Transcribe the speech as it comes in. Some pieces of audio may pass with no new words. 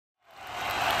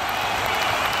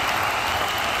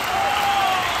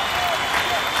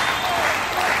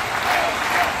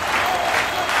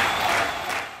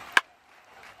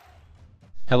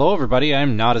Hello everybody,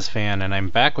 I'm nadasfan, and I'm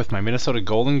back with my Minnesota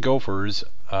Golden Gophers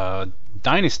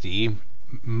Dynasty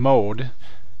mode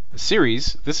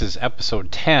series. This is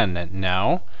episode 10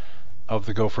 now of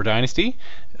the Gopher Dynasty.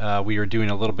 We are doing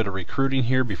a little bit of recruiting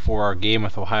here before our game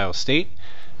with Ohio State,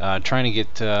 trying to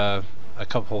get a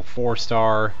couple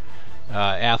 4-star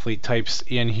athlete types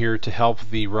in here to help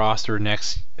the roster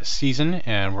next season,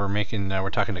 and we're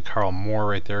talking to Carl Moore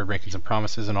right there, making some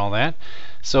promises and all that.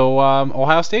 So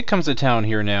Ohio State comes to town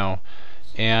here now,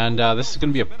 and this is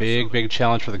going to be a big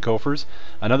challenge for the Gophers.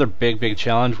 Another big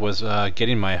challenge was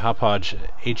getting my Hauppauge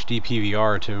HD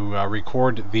PVR to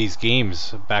record these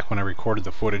games back when I recorded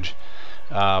the footage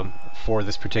for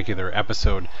this particular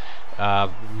episode.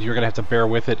 You're going to have to bear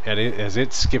with it as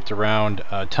it skipped around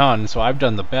a ton, so I've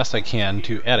done the best I can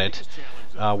to edit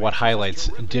what highlights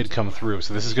did come through.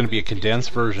 So this is going to be a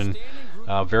condensed version,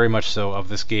 very much so, of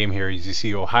this game here. As you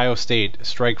see, Ohio State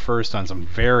strike first on some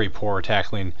very poor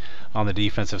tackling on the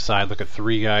defensive side. Look at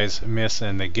 3 guys miss,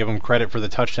 and they give him credit for the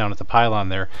touchdown at the pylon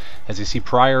there. As you see,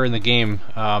 prior in the game,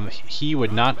 he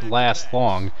would not last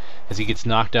long as he gets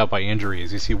knocked out by injury.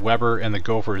 As you see, Weber and the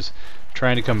Gophers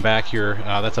trying to come back here.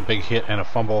 That's a big hit and a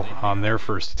fumble on their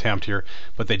first attempt here,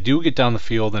 but they do get down the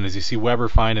field, and as you see Weber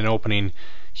find an opening,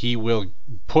 he will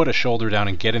put a shoulder down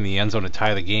and get in the end zone to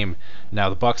tie the game. Now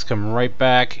the Bucks come right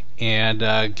back and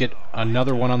get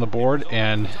another one on the board,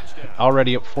 and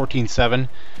already up 14-7.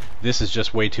 This is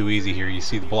just way too easy here. You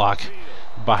see the block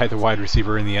by the wide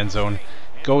receiver in the end zone,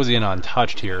 goes in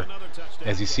untouched here.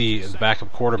 As you see, the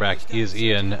backup quarterback is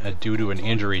in due to an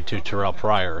injury to Terrell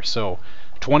Pryor. So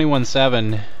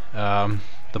 21-7,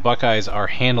 the Buckeyes are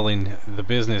handling the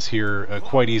business here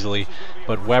quite easily,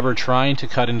 but Weber trying to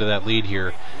cut into that lead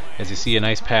here. As you see, a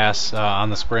nice pass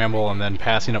on the scramble and then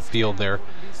passing upfield there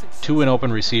to an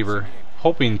open receiver,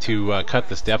 hoping to cut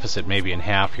this deficit maybe in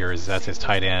half here, as that's his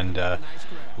tight end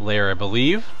Lair, I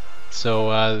believe.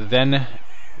 So then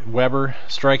Weber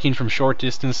striking from short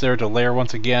distance there to Lair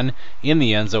once again in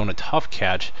the end zone. A tough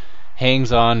catch,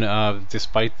 hangs on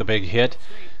despite the big hit.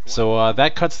 So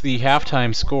that cuts the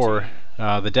halftime score,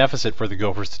 the deficit for the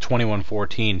Gophers, to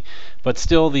 21-14. But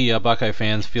still, the Buckeye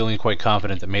fans feeling quite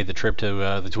confident that made the trip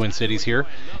to the Twin Cities here.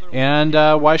 And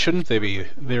why shouldn't they be?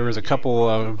 There was a couple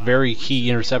of very key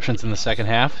interceptions in the second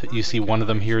half. You see one of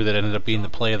them here that ended up being the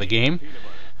play of the game,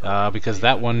 because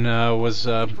that one was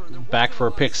back for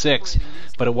a pick 6.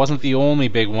 But it wasn't the only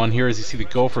big one here, as you see the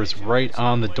Gophers right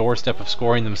on the doorstep of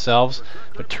scoring themselves,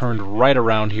 but turned right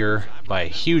around here by a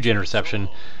huge interception.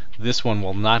 This one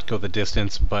will not go the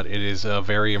distance, but it is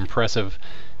very impressive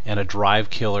and a drive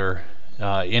killer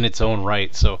in its own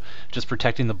right. So just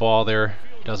protecting the ball there,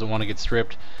 doesn't want to get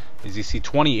stripped. As you see,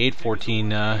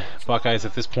 28-14 Buckeyes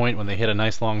at this point when they hit a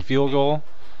nice long field goal,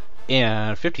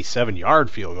 and a 57-yard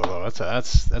field goal though.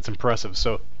 That's impressive.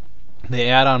 So they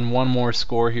add on one more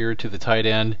score here to the tight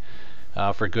end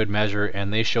for good measure,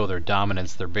 and they show their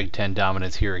dominance, their Big Ten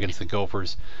dominance here against the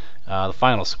Gophers. The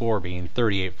final score being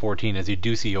 38-14, as you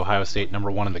do see Ohio State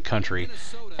 #1 in the country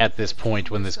at this point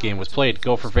when this game was played.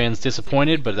 Gopher fans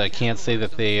disappointed, but I can't say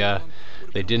that they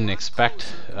didn't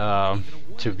expect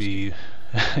to be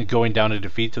going down to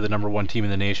defeat to the #1 team in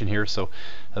the nation here, so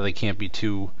they can't be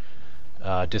too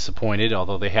disappointed,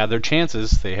 although they had their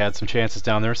chances. They had some chances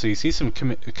down there. So you see some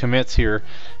commits here,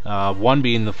 one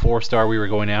being the 4-star we were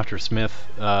going after, Smith,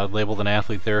 labeled an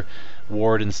athlete there.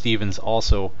 Ward and Stevens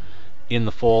also in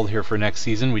the fold here for next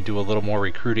season. We do a little more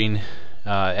recruiting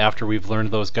after we've learned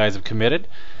those guys have committed,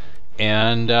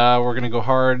 and we're going to go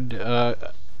hard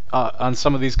on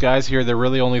some of these guys here. There are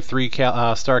really only 3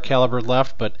 star caliber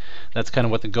left, but that's kind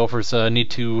of what the Gophers need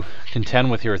to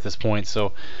contend with here at this point.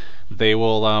 So they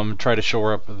will try to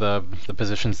shore up the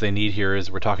positions they need here. As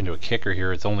we're talking to a kicker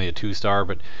here, it's only a 2-star,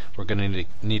 but we're going to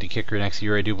need a kicker next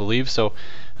year, I do believe. So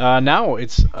now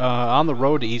it's on the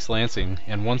road to East Lansing,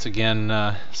 and once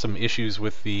again some issues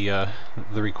with the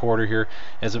recorder here,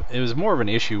 as it was more of an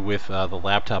issue with the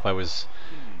laptop I was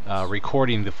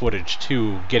recording the footage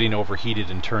to getting overheated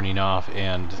and turning off,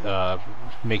 and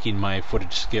making my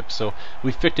footage skip. So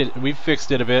we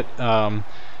fixed it a bit.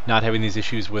 Not having these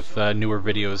issues with newer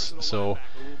videos, so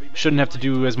shouldn't have to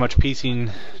do as much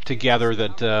piecing together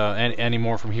that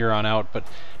anymore from here on out. But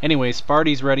anyway,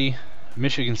 Sparty's ready.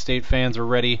 Michigan State fans are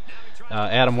ready.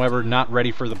 Adam Weber not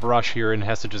ready for the brush here and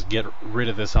has to just get rid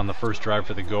of this on the first drive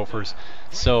for the Gophers.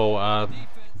 So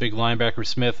big linebacker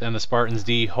Smith and the Spartans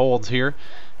D holds here,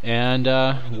 and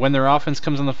when their offense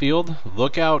comes on the field,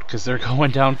 look out, because they're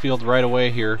going downfield right away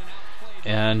here,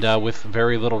 and with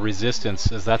very little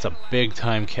resistance, as that's a big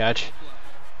time catch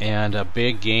and a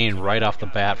big gain right off the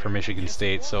bat for Michigan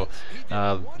State. So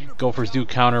Gophers do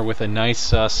counter with a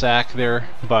nice sack there,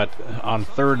 but on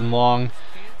 3rd and long,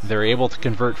 they're able to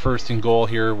convert 1st and goal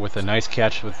here with a nice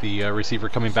catch with the receiver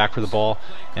coming back for the ball,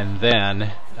 and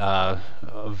then a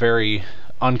very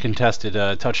uncontested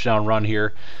touchdown run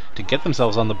here to get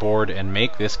themselves on the board and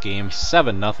make this game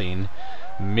 7-0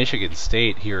 Michigan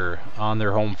State here on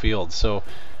their home field. So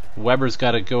Weber's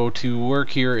got to go to work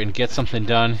here and get something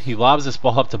done. He lobs this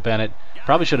ball up to Bennett.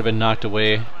 Probably should have been knocked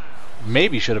away.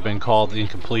 Maybe should have been called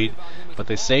incomplete, but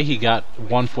they say he got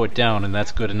 1 foot down, and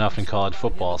that's good enough in college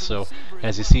football. So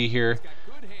as you see here,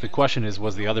 the question is,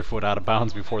 was the other foot out of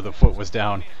bounds before the foot was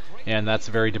down? And that's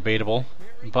very debatable,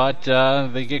 but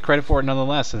they get credit for it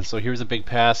nonetheless. And so here's a big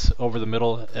pass over the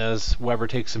middle as Weber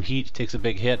takes some heat, takes a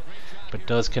big hit, but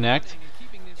does connect.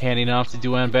 Handing off to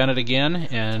Duane Bennett again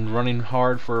and running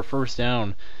hard for a 1st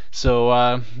down.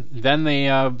 So then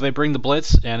they bring the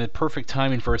blitz, and it's perfect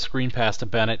timing for a screen pass to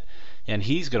Bennett, and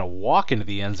he's going to walk into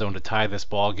the end zone to tie this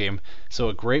ball game. So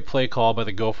a great play call by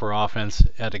the Gopher offense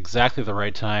at exactly the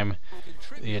right time.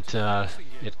 It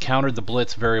countered the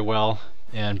blitz very well,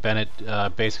 and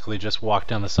Bennett basically just walked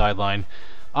down the sideline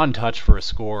untouched for a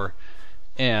score.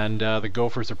 And the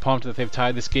Gophers are pumped that they've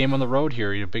tied this game on the road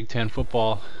here. You know, Big Ten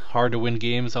football, hard to win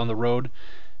games on the road,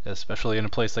 especially in a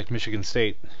place like Michigan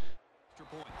State.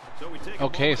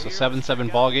 Okay, so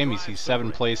 7-7 ball game. You see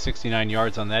 7 plays, 69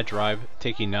 yards on that drive,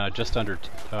 taking under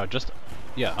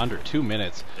 2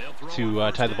 minutes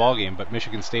to tie the ball game. But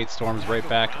Michigan State storms right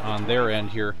back on their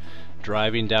end here,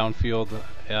 driving downfield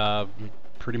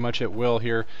pretty much at will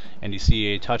here, and you see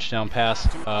a touchdown pass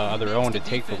of their own to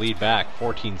take the lead back,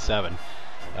 14-7.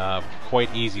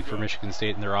 Quite easy for Michigan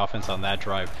State and their offense on that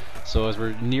drive. So as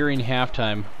we're nearing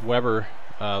halftime, Weber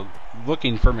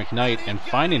looking for McKnight and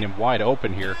finding him wide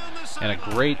open here, and a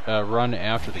great run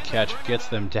after the catch gets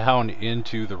them down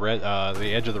into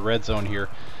the edge of the red zone here,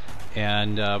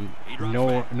 and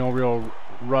no real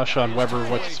rush on Weber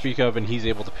what to speak of, and he's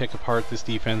able to pick apart this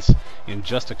defense in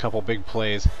just a couple big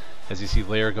plays as you see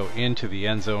Lair go into the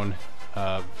end zone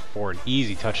for an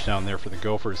easy touchdown there for the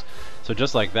Gophers. So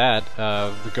just like that,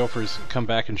 the Gophers come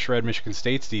back and shred Michigan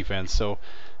State's defense. So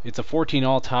it's a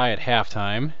 14-all tie at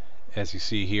halftime, as you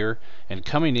see here, and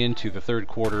coming into the 3rd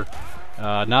quarter,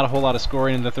 not a whole lot of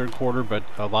scoring in the 3rd quarter, but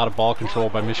a lot of ball control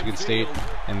by Michigan State,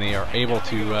 and they are able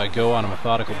to go on a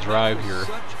methodical drive here,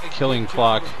 killing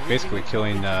clock, basically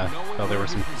killing. Well, there were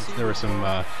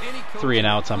some 3 and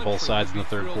outs on both sides in the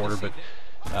 3rd quarter, but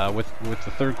with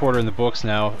the 3rd quarter in the books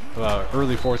now,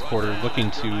 early 4th quarter,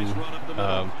 looking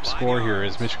to score here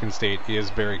as Michigan State is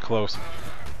very close,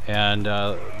 and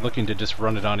looking to just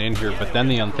run it on in here. But then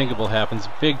the unthinkable happens,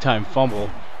 big time fumble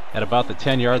at about the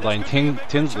 10-yard line.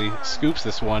 Tinsley scoops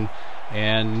this one,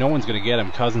 and no one's going to get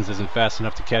him. Cousins isn't fast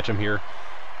enough to catch him here.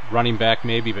 Running back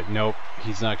maybe, but nope,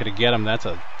 he's not going to get him. That's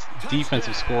a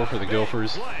defensive score for the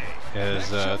Gophers as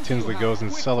Tinsley goes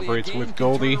and celebrates with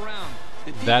Goldie.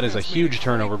 That is a huge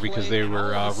turnover because they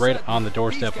were right on the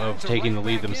doorstep of taking the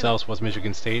lead themselves, was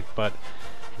Michigan State, but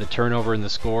the turnover and the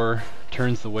score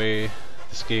turns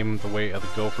this game the way of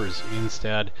the Gophers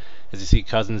instead. As you see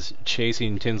Cousins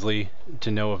chasing Tinsley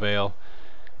to no avail.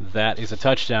 That is a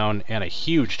touchdown and a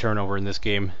huge turnover in this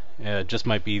game. Just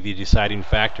might be the deciding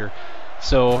factor.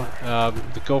 So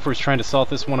the Gophers trying to salt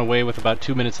this one away with about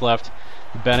 2 minutes left.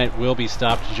 Bennett will be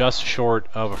stopped just short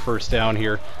of a 1st down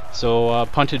here. So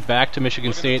punted back to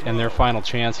Michigan State and their final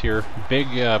chance here. Big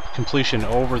completion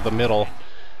over the middle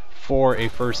for a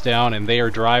 1st down, and they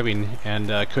are driving, and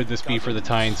could this be for the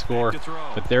tying score?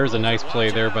 But there's a nice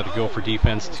play there by the Gopher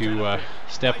defense to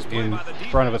step in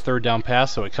front of a 3rd down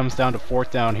pass. So it comes down to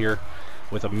 4th down here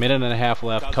with a minute and a half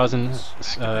left. Cousins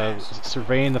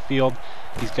surveying the field.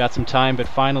 He's got some time, but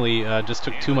finally just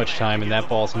took too much time, and that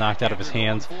ball's knocked out of his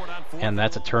hands, and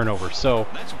that's a turnover. So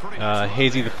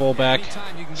Hazy, the fullback,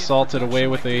 salted away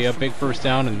with a big 1st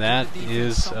down, and that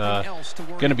is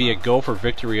going to be a Gopher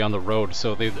victory on the road.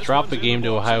 So they've dropped the game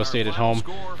to Ohio State at home,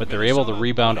 but they're able to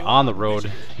rebound on the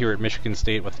road here at Michigan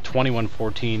State with a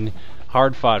 21-14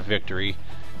 hard-fought victory.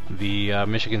 The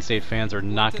Michigan State fans are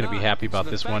not going to be happy about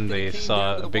this one. They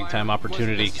saw a big-time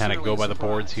opportunity kind of go by the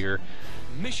boards here.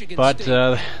 But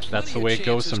that's the way it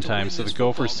goes sometimes. So the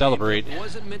Gophers celebrate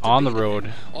on the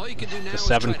road the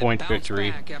 7-point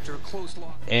victory.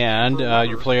 And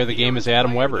your player of the game is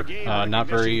Adam Weber. Not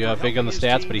very big on the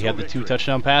stats, but he had the 2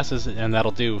 touchdown passes, and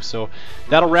that'll do. So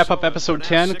that'll wrap up episode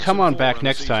 10. Come on back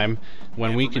next time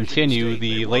when we continue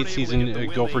the late season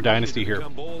Gopher Dynasty here.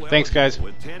 Thanks, guys.